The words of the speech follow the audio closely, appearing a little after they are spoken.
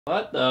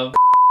What the f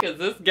is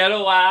this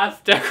ghetto ass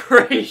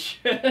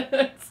decorations?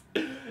 Dylan,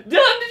 did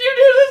you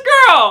do this,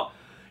 girl?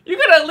 You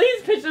could at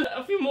least pitch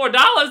a few more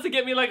dollars to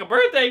get me like a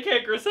birthday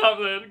cake or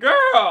something.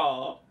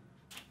 Girl,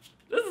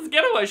 this is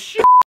ghetto as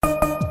shit.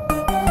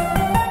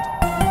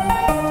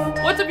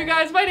 What's up, you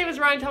guys? My name is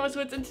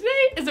RyanThomasWoods, and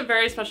today is a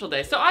very special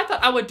day. So I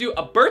thought I would do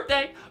a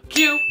birthday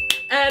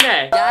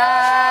Q&A.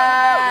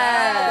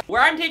 Yeah!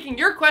 Where I'm taking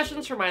your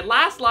questions from my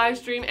last live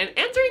stream and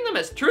answering them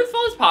as truthful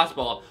as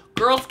possible.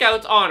 Girl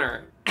Scouts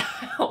honor.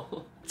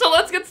 So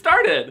let's get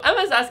started.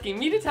 Emma's asking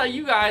me to tell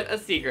you guys a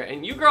secret,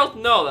 and you girls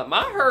know that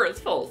my hair is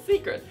full of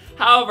secrets.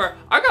 However,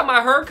 I got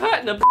my hair cut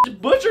and the bitch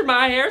butchered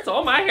my hair, so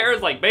all my hair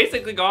is like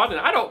basically gone, and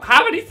I don't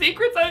have any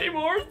secrets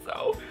anymore,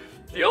 so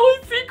the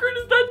only secret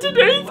is that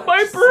today's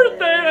my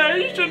birthday and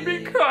I should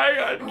be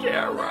crying on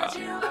camera.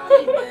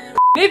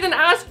 Nathan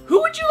asked, who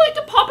would you like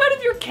to pop out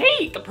of your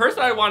cake? The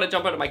person I want to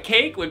jump out of my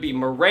cake would be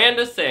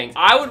Miranda Sings.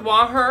 I would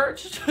want her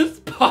to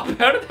just pop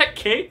out of that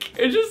cake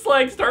and just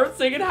like start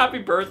singing happy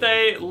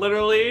birthday,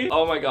 literally.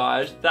 Oh my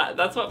gosh,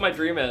 that's what my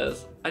dream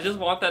is. I just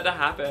want that to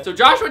happen. So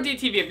Joshua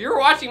DTV, if you're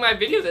watching my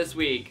video this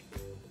week,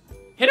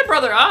 hit a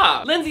brother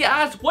up. Lindsay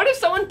asked, what if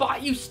someone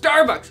bought you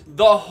Starbucks,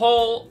 the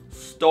whole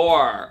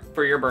store,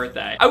 for your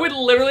birthday? I would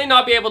literally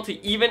not be able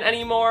to even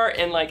anymore,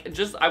 and like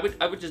I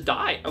would just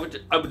die. I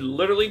would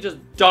literally just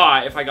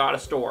die if I got a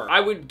store. I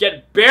would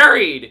get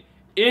buried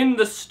in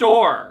the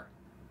store.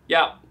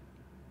 Yeah,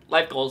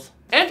 life goals.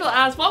 Angela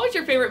asked, what was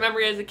your favorite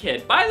memory as a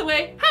kid? By the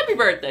way, happy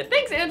birthday.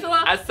 Thanks,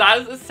 Angela. As sad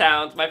as it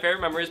sounds, my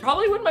favorite memory is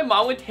probably when my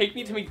mom would take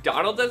me to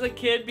McDonald's as a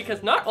kid,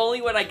 because not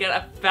only would I get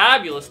a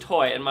fabulous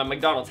toy in my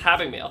McDonald's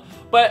Happy Meal,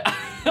 but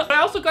I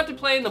also got to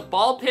play in the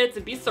ball pits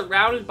and be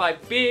surrounded by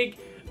big,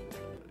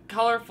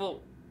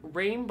 colorful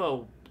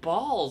rainbow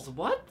balls.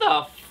 What the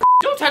f?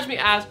 Don't Touch Me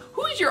asked,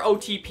 who is your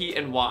OTP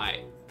and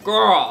why?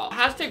 Girl,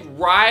 hashtag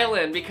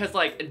Rylan, because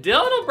like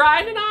Dylan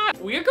O'Brien and I,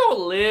 we're gonna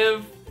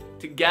live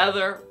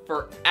together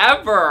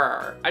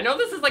forever. I know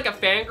this is like a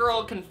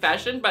fangirl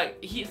confession,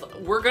 but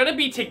we're gonna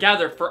be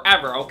together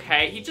forever,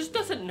 okay? He just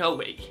doesn't know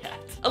it yet.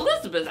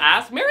 Elizabeth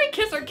asked, marry,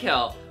 kiss, or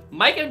kill?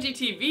 Mike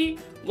MGTV,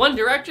 One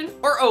Direction,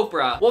 or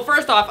Oprah? Well,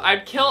 first off,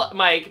 I'd kill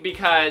Mike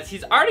because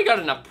he's already got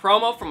enough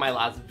promo from my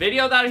last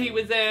video that he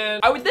was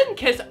in. I would then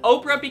kiss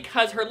Oprah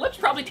because her lips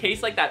probably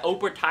taste like that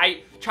Oprah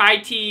chai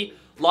tea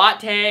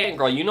latte. And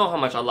girl, you know how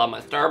much I love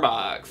my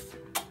Starbucks.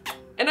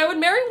 And I would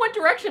marry One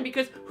Direction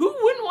because who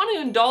wouldn't want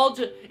to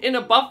indulge in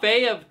a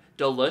buffet of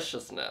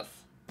deliciousness?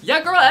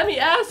 Yeah, girl, Emmy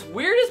asks,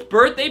 weirdest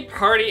birthday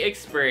party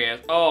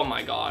experience. Oh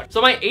my gosh. So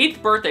my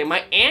 8th birthday, my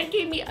aunt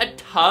gave me a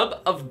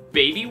tub of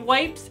baby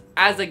wipes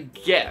as a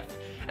gift.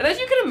 And as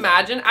you can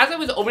imagine, as I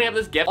was opening up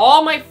this gift,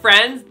 all my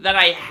friends that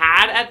I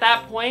had at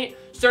that point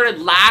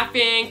started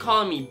laughing,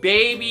 calling me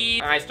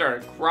baby, and I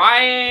started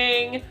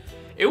crying.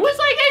 It was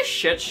like a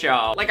shit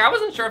show. Like, I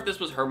wasn't sure if this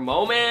was her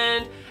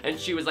moment, and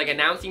she was like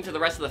announcing to the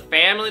rest of the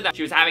family that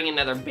she was having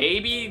another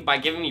baby by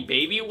giving me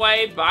baby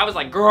wipes, but I was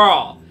like,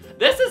 girl,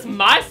 this is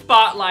my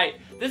spotlight.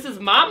 This is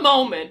my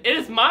moment. It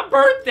is my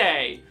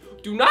birthday.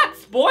 Do not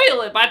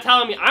spoil it by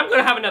telling me I'm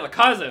gonna have another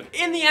cousin.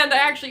 In the end, I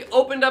actually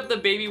opened up the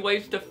baby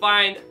wipes to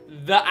find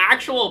the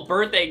actual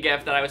birthday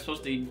gift that I was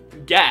supposed to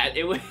get.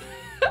 It was,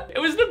 it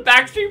was the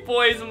Backstreet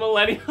Boys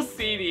Millennial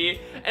CD,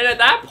 and at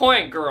that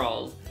point,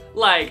 girls,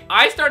 like,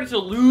 I started to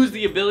lose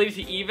the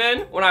ability to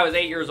even when I was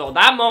 8 years old.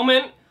 That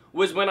moment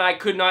was when I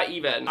could not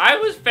even. I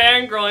was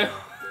fangirling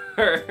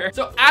her.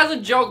 So as a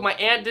joke, my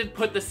aunt did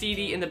put the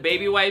CD in the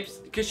baby wipes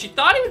because she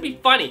thought it would be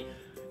funny.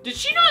 Did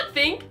she not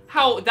think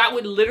how that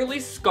would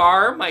literally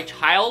scar my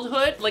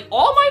childhood? Like,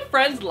 all my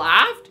friends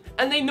laughed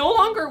and they no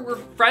longer were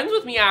friends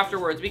with me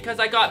afterwards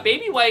because I got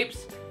baby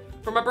wipes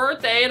for my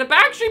birthday and a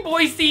Backstreet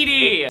Boys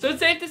CD. So it's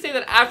safe to say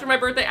that after my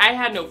birthday, I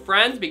had no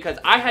friends because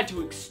I had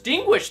to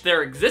extinguish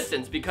their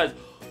existence because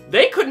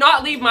they could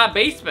not leave my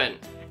basement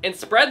and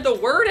spread the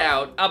word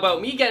out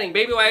about me getting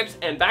baby wipes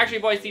and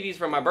Backstreet Boys CDs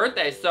for my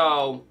birthday.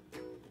 So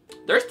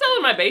they're still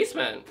in my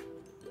basement.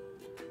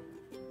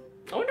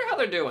 I wonder how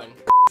they're doing.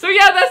 So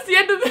yeah, that's the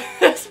end of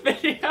this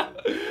video.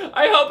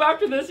 I hope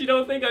after this you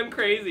don't think I'm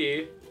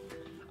crazy.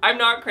 I'm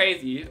not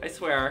crazy, I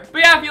swear.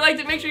 But yeah, if you liked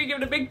it, make sure you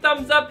give it a big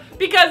thumbs up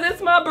because it's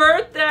my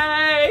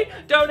birthday.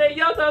 Donate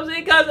your thumbs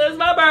because it's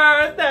my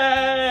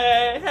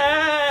birthday.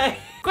 Hey.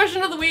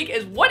 Question of the week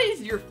is, what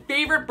is your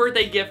favorite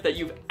birthday gift that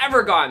you've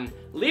ever gotten?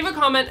 Leave a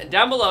comment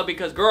down below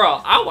because,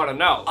 girl, I want to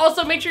know.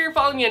 Also, make sure you're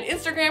following me on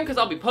Instagram because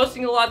I'll be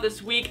posting a lot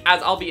this week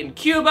as I'll be in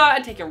Cuba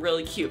and taking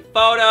really cute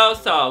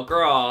photos. So,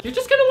 girl, you're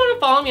just gonna want to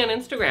follow me on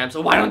Instagram,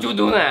 so why don't you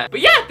do that? But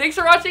yeah, thanks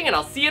for watching and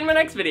I'll see you in my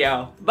next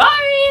video.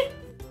 Bye!